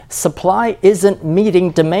Supply isn't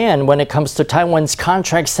meeting demand when it comes to Taiwan's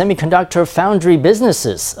contract semiconductor foundry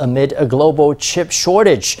businesses amid a global chip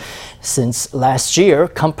shortage. Since last year,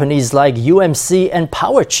 companies like UMC and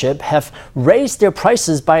PowerChip have raised their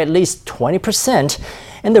prices by at least 20%.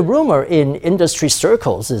 And the rumor in industry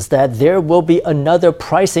circles is that there will be another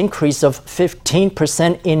price increase of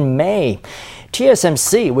 15% in May.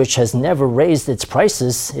 TSMC, which has never raised its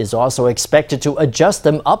prices, is also expected to adjust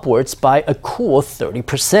them upwards by a cool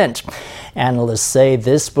 30%. Analysts say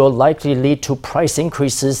this will likely lead to price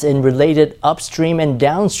increases in related upstream and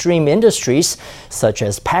downstream industries, such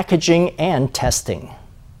as packaging and testing.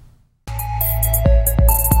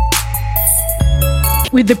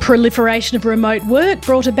 With the proliferation of remote work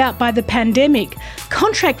brought about by the pandemic,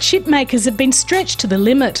 contract chip makers have been stretched to the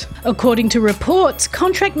limit. According to reports,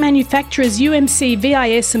 contract manufacturers UMC,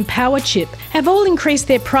 VIS and PowerChip have all increased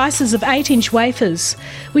their prices of 8-inch wafers,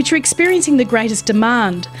 which are experiencing the greatest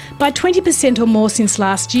demand, by 20% or more since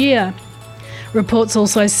last year. Reports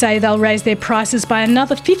also say they'll raise their prices by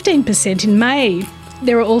another 15% in May.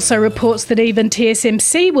 There are also reports that even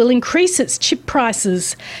TSMC will increase its chip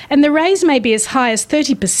prices, and the raise may be as high as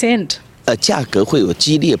 30%.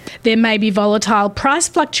 There may be volatile price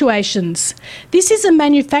fluctuations. This is a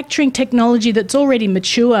manufacturing technology that's already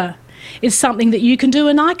mature. It's something that you can do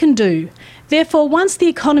and I can do. Therefore, once the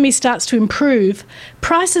economy starts to improve,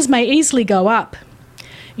 prices may easily go up.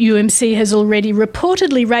 UMC has already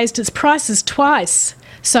reportedly raised its prices twice.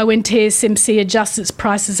 So when TSMC adjusts its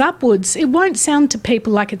prices upwards, it won't sound to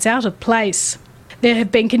people like it's out of place. There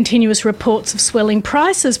have been continuous reports of swelling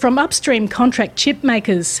prices from upstream contract chip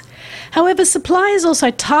makers. However, supply is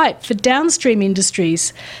also tight for downstream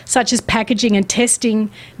industries, such as packaging and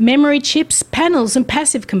testing, memory chips, panels and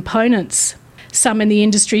passive components. Some in the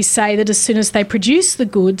industry say that as soon as they produce the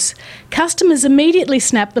goods, customers immediately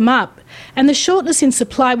snap them up, and the shortness in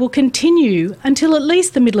supply will continue until at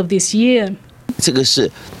least the middle of this year.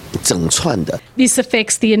 This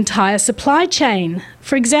affects the entire supply chain.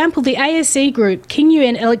 For example, the ASE Group,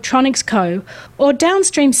 Kingyuan Electronics Co., or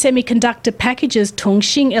downstream semiconductor packagers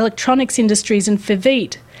Tongxing Electronics Industries and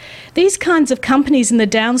Fevite. These kinds of companies in the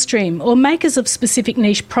downstream, or makers of specific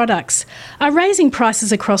niche products, are raising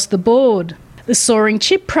prices across the board. The soaring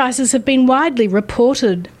chip prices have been widely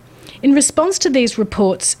reported. In response to these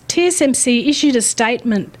reports, TSMC issued a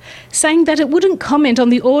statement saying that it wouldn't comment on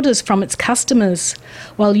the orders from its customers,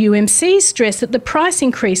 while UMC stressed that the price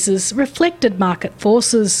increases reflected market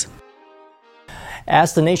forces.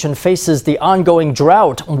 As the nation faces the ongoing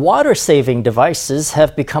drought, water-saving devices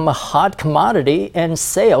have become a hot commodity and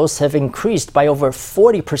sales have increased by over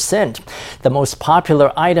 40%. The most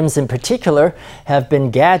popular items in particular have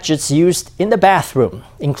been gadgets used in the bathroom,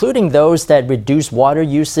 including those that reduce water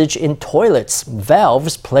usage in toilets,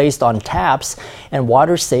 valves placed on taps, and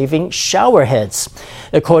water-saving shower heads.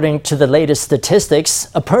 According to the latest statistics,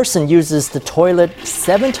 a person uses the toilet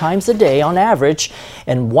 7 times a day on average,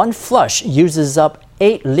 and one flush uses up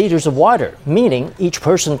 8 liters of water, meaning each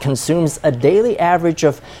person consumes a daily average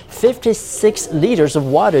of 56 liters of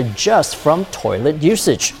water just from toilet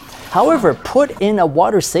usage. However, put in a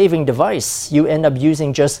water-saving device, you end up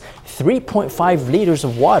using just 3.5 liters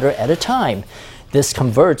of water at a time. This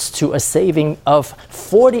converts to a saving of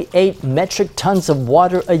 48 metric tons of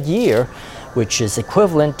water a year, which is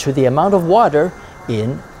equivalent to the amount of water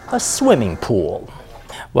in a swimming pool.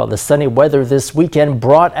 Well, the sunny weather this weekend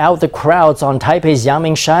brought out the crowds on Taipei's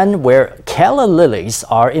Yangmingshan, where calla lilies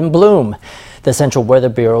are in bloom. The Central Weather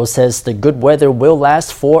Bureau says the good weather will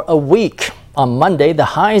last for a week. On Monday, the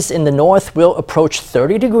highs in the north will approach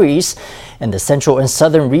 30 degrees, and the central and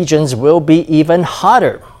southern regions will be even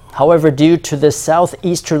hotter. However, due to the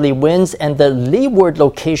southeasterly winds and the leeward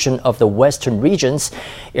location of the western regions,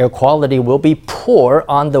 air quality will be poor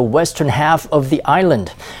on the western half of the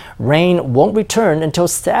island. Rain won't return until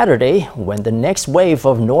Saturday, when the next wave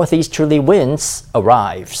of northeasterly winds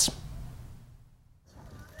arrives.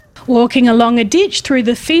 Walking along a ditch through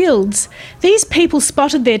the fields, these people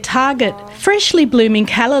spotted their target, freshly blooming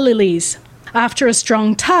calla lilies. After a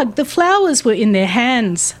strong tug, the flowers were in their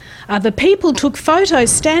hands. Other people took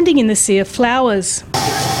photos standing in the sea of flowers.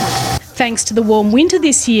 Thanks to the warm winter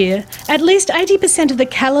this year, at least 80% of the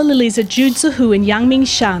calla lilies at Juzihu and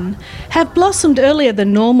Yangmingshan have blossomed earlier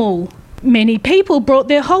than normal. Many people brought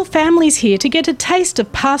their whole families here to get a taste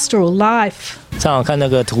of pastoral life. 上网看那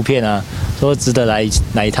个图片啊，说值得来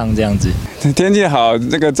一趟这样子。天气好，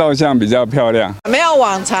这个照相比较漂亮。没有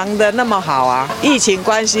往常的那么好啊，疫情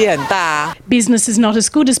关系很大啊。Business is not as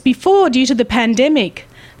good as before due to the pandemic.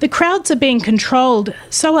 The crowds are being controlled,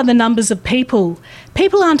 so are the numbers of people.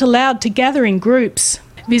 People aren't allowed to gather in groups.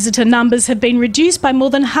 Visitor numbers have been reduced by more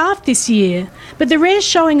than half this year, but the rare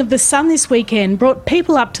showing of the sun this weekend brought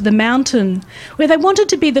people up to the mountain, where they wanted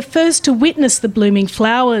to be the first to witness the blooming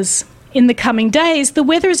flowers. In the coming days, the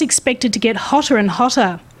weather is expected to get hotter and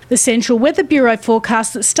hotter. The Central Weather Bureau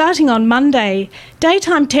forecasts that starting on Monday,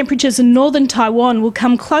 daytime temperatures in northern Taiwan will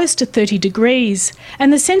come close to 30 degrees,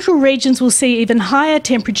 and the central regions will see even higher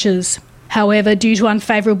temperatures. However, due to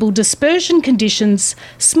unfavourable dispersion conditions,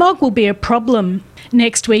 smog will be a problem.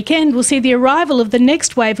 Next weekend will see the arrival of the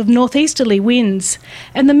next wave of northeasterly winds,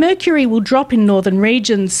 and the mercury will drop in northern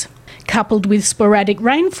regions. Coupled with sporadic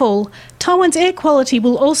rainfall, Taiwan's air quality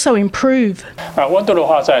will also improve. 温度的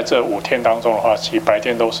话，在这5天当中的话，其实白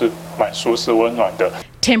天都是蛮舒适温暖的。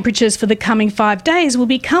 Temperatures for the coming 5 days will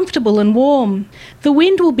be comfortable and warm. The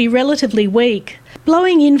wind will be relatively weak,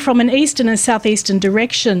 blowing in from an eastern and southeastern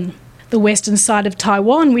direction. The western side of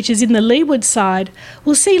Taiwan, which is in the leeward side,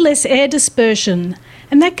 will see less air dispersion,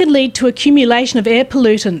 and that could lead to accumulation of air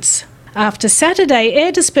pollutants. After Saturday,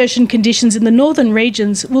 air dispersion conditions in the northern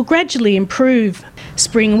regions will gradually improve.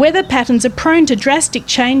 Spring weather patterns are prone to drastic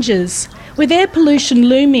changes. With air pollution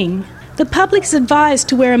looming, the public is advised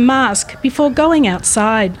to wear a mask before going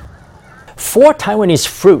outside. 4 Taiwanese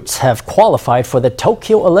fruits have qualified for the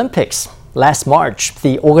Tokyo Olympics. Last March,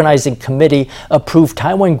 the organizing committee approved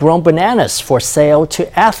Taiwan-grown bananas for sale to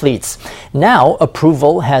athletes. Now,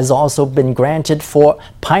 approval has also been granted for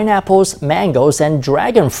pineapples, mangoes, and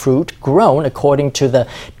dragon fruit grown according to the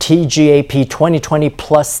TGAP 2020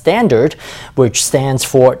 Plus standard, which stands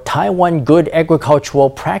for Taiwan Good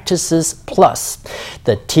Agricultural Practices Plus.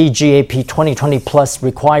 The TGAP 2020 Plus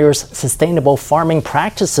requires sustainable farming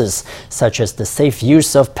practices, such as the safe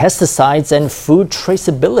use of pesticides and food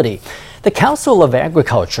traceability. The Council of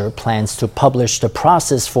Agriculture plans to publish the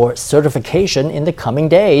process for certification in the coming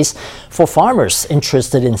days for farmers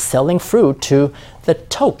interested in selling fruit to the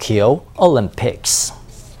Tokyo Olympics.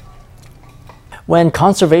 When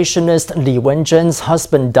conservationist Li Wenzhen's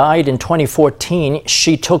husband died in 2014,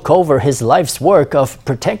 she took over his life's work of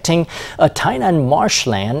protecting a Tainan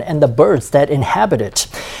marshland and the birds that inhabit it.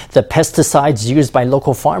 The pesticides used by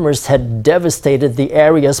local farmers had devastated the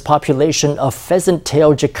area's population of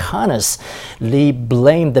pheasant-tailed jacanas. Li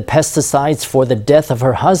blamed the pesticides for the death of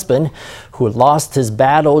her husband, who lost his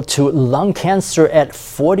battle to lung cancer at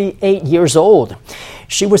 48 years old.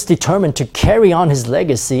 She was determined to carry on his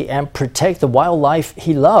legacy and protect the wildlife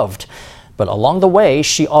he loved. But along the way,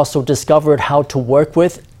 she also discovered how to work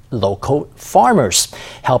with local farmers,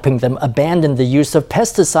 helping them abandon the use of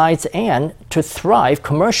pesticides and to thrive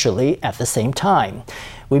commercially at the same time.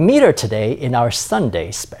 We meet her today in our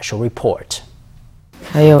Sunday special report.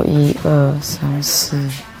 还有1、2、3、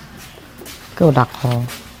4，够6号。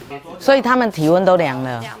所以他们体温都量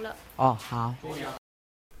了。量了。哦，好。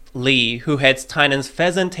 Lee, who heads Tainan's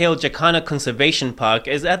Pheasant-tailed Jacana Conservation Park,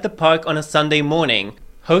 is at the park on a Sunday morning,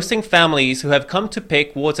 hosting families who have come to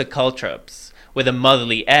pick water caltrops. With a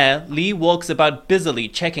motherly air, Lee walks about busily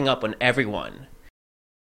checking up on everyone.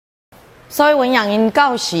 所以文养因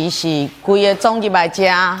到时是规个总入来吃，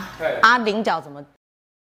领导怎么？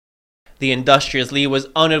 The industrious Lee was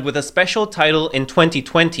honored with a special title in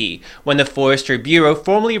 2020 when the Forestry Bureau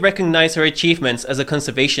formally recognized her achievements as a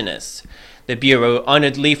conservationist. The Bureau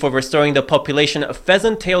honored Lee for restoring the population of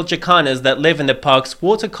pheasant-tailed jacanas that live in the park's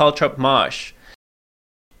water caltrop marsh.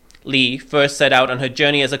 Lee first set out on her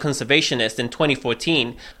journey as a conservationist in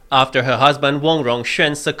 2014 after her husband Wong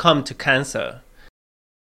Rongxuan succumbed to cancer.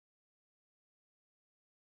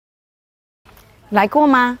 来过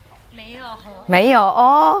吗？没有。没有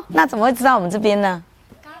哦，那怎么会知道我们这边呢？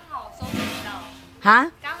刚好搜寻到。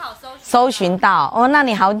哈？刚好搜寻到。哦，那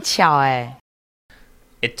你好巧哎。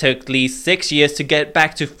 It took Lee 6 years to get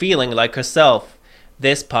back to feeling like herself.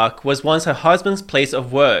 This park was once her husband's place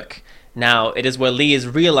of work. Now it is where Lee is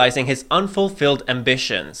realizing his unfulfilled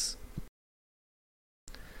ambitions.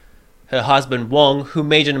 Her husband Wong, who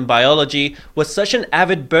majored in biology, was such an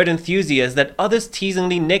avid bird enthusiast that others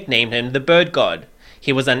teasingly nicknamed him the bird god.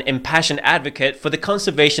 He was an impassioned advocate for the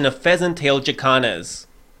conservation of pheasant-tailed jacanas.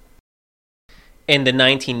 In the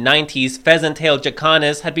 1990s, pheasant-tailed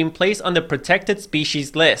jacanas had been placed on the protected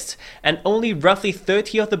species list, and only roughly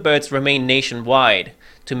 30 of the birds remain nationwide.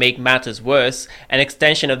 To make matters worse, an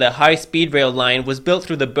extension of the high-speed rail line was built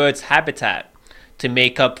through the birds' habitat. To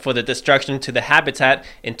make up for the destruction to the habitat,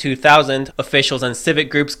 in 2000, officials and civic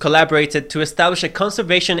groups collaborated to establish a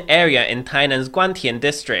conservation area in Tainan's Guantian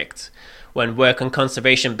district. When work on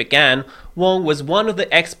conservation began, Wong was one of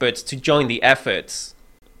the experts to join the efforts.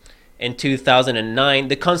 In 2009,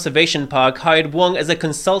 the conservation park hired Wong as a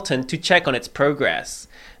consultant to check on its progress.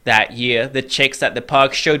 That year, the chicks at the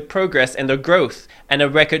park showed progress in their growth, and a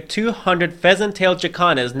record 200 pheasant-tailed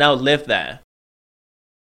jacanas now live there.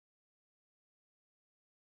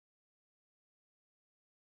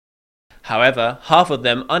 However, half of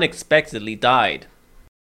them unexpectedly died.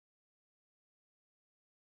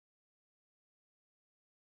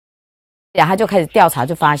 When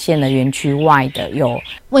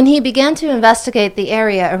he began to investigate the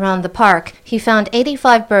area around the park, he found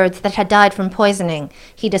 85 birds that had died from poisoning.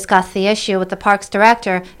 He discussed the issue with the park's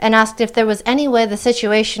director and asked if there was any way the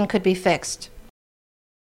situation could be fixed.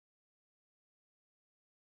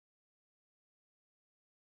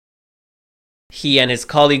 He and his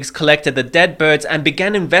colleagues collected the dead birds and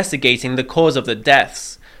began investigating the cause of the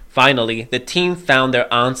deaths. Finally, the team found their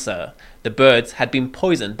answer. The birds had been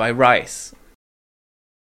poisoned by rice.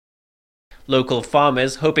 Local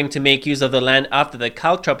farmers, hoping to make use of the land after the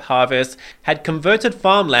caltrop harvest, had converted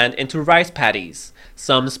farmland into rice paddies.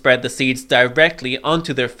 Some spread the seeds directly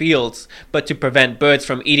onto their fields, but to prevent birds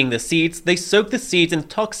from eating the seeds, they soaked the seeds in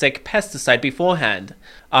toxic pesticide beforehand.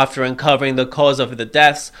 After uncovering the cause of the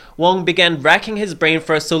deaths, Wong began racking his brain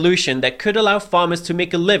for a solution that could allow farmers to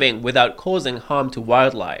make a living without causing harm to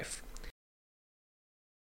wildlife.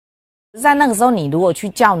 在那个时候，你如果去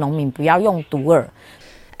叫农民不要用毒饵。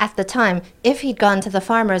 At the time, if he'd gone to the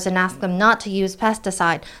farmers and asked them not to use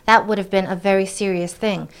pesticide, that would have been a very serious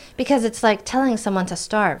thing, because it's like telling someone to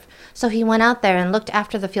starve. So he went out there and looked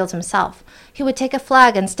after the fields himself. He would take a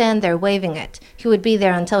flag and stand there waving it. He would be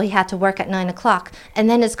there until he had to work at 9 o'clock, and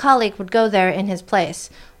then his colleague would go there in his place.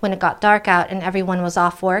 When it got dark out and everyone was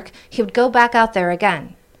off work, he would go back out there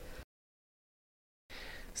again.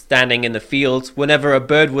 Standing in the fields, whenever a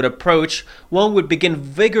bird would approach, Wong would begin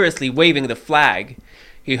vigorously waving the flag.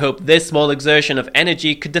 He hoped this small exertion of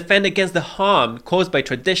energy could defend against the harm caused by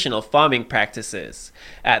traditional farming practices.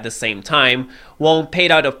 At the same time, Wong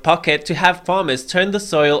paid out of pocket to have farmers turn the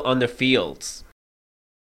soil on their fields.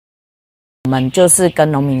 我们就是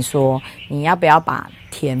跟农民说，你要不要把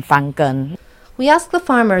田翻耕？ We asked the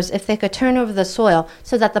farmers if they could turn over the soil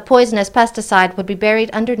so that the poisonous pesticide would be buried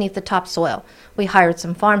underneath the topsoil. We hired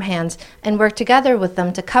some farmhands and worked together with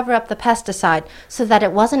them to cover up the pesticide so that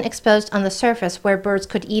it wasn't exposed on the surface where birds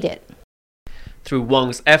could eat it. Through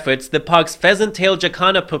Wong's efforts, the park's pheasant-tailed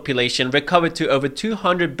jacana population recovered to over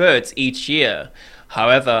 200 birds each year.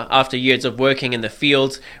 However, after years of working in the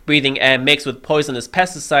fields, breathing air mixed with poisonous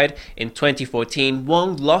pesticide, in 2014,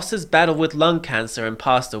 Wong lost his battle with lung cancer and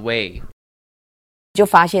passed away. 就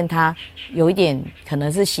发现他有一点可能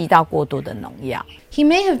是吸到过多的农药。 He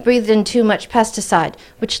may have breathed in too much pesticide,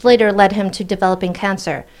 which later led him to developing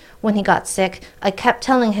cancer. When he got sick, I kept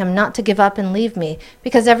telling him not to give up and leave me,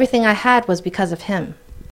 because everything I had was because of him.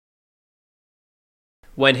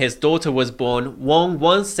 When his daughter was born, Wong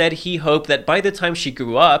once said he hoped that by the time she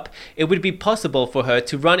grew up, it would be possible for her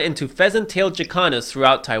to run into pheasant-tailed jacanas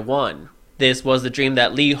throughout Taiwan. This was the dream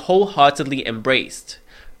that Lee wholeheartedly embraced.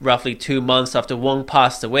 Roughly 2 months after Wong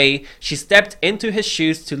passed away, she stepped into his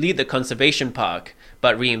shoes to lead the conservation park.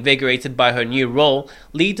 But reinvigorated by her new role,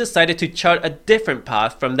 Lee decided to chart a different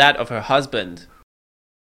path from that of her husband.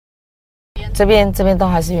 这边都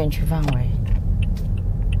还是园区范围。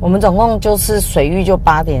我们总共就是水域就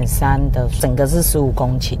8.3的，整个是15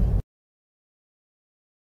公顷。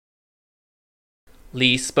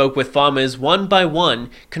 Lee spoke with farmers one by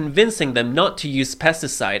one, convincing them not to use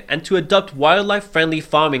pesticide and to adopt wildlife-friendly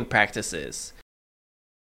farming practices.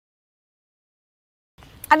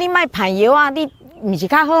 啊，你卖排油啊，你不是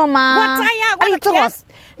较好吗？我知啊，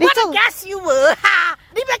我就假收无哈，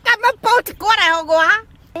你要干嘛包一罐来给我？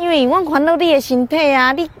因为我看到你的身体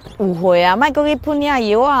啊，你有血啊，莫搁去喷遐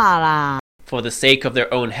油啊啦。 For the sake of their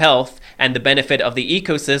own health and the benefit of the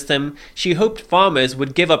ecosystem, she hoped farmers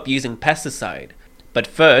would give up using pesticide. But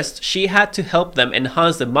first, she had to help them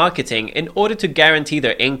enhance the marketing in order to guarantee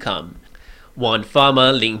their income. One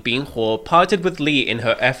farmer, Ling Binghuo, parted with Lee in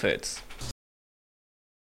her efforts.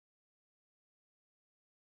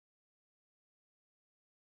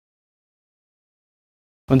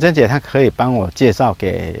 文珍姐她可以帮我介绍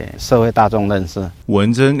给社会大众认识。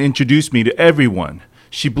 Wen-Zhen introduced me to everyone.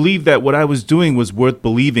 She believed that what I was doing was worth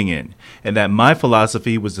believing in, and that my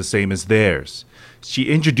philosophy was the same as theirs. She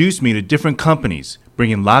introduced me to different companies,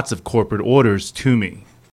 bringing lots of corporate orders to me.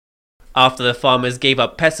 After the farmers gave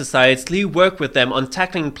up pesticides, Lee worked with them on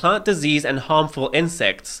tackling plant disease and harmful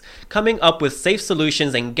insects, coming up with safe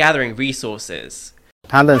solutions and gathering resources.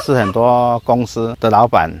 她认识很多公司的老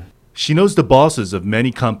板。 She knows the bosses of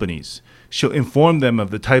many companies. She'll inform them of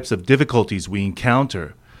the types of difficulties we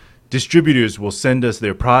encounter. Distributors will send us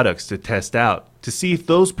their products to test out, to see if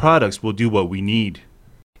those products will do what we need.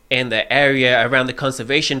 In the area around the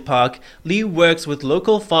conservation park, Lee works with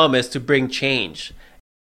local farmers to bring change.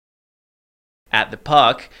 At the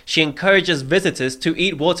park, she encourages visitors to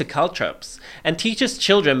eat water caltrops and teaches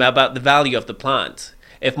children about the value of the plant.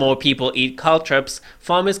 If more people eat caltrops,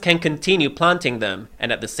 farmers can continue planting them,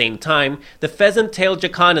 and at the same time, the pheasant-tailed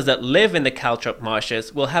jacanas that live in the caltrop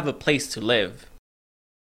marshes will have a place to live.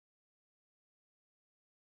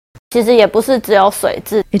 It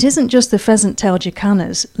isn't just the pheasant-tailed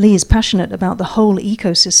jacanas. Lee is passionate about the whole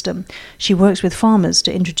ecosystem. She works with farmers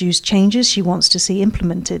to introduce changes she wants to see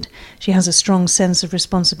implemented. She has a strong sense of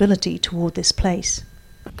responsibility toward this place.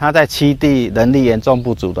 她在栖地人力严重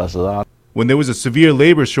不足的时候 When there was a severe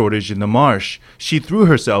labor shortage in the marsh, she threw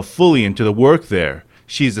herself fully into the work there.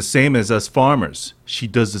 She is the same as us farmers. She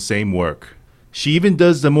does the same work. She even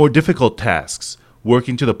does the more difficult tasks,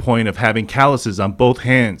 working to the point of having calluses on both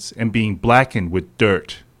hands and being blackened with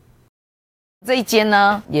dirt. 这一间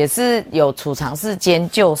呢，也是有储藏室兼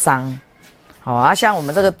旧伤。好啊，像我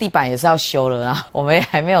们这个地板也是要修了啊，我们也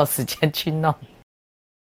还没有时间去弄。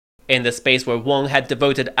 In the space where Wong had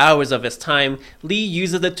devoted hours of his time, Lee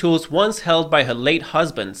uses the tools once held by her late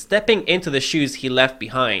husband, stepping into the shoes he left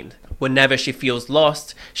behind. Whenever she feels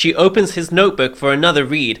lost, she opens his notebook for another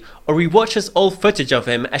read, or rewatches old footage of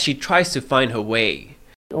him as she tries to find her way.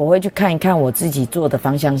 我会去看一看我自己做的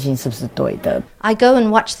方向性是不是对的。 I go and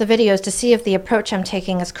watch the videos to see if the approach I'm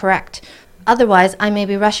taking is correct. Otherwise, I may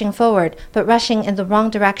be rushing forward, but rushing in the wrong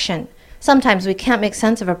direction. Sometimes we can't make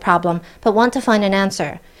sense of a problem, but want to find an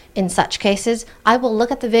answer. In such cases, I will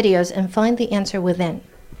look at the videos and find the answer within.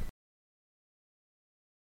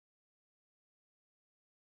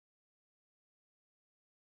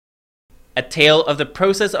 A tale of the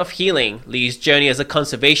process of healing, Lee's journey as a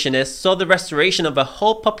conservationist saw the restoration of a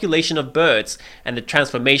whole population of birds and the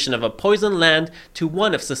transformation of a poisoned land to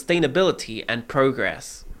one of sustainability and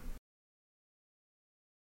progress.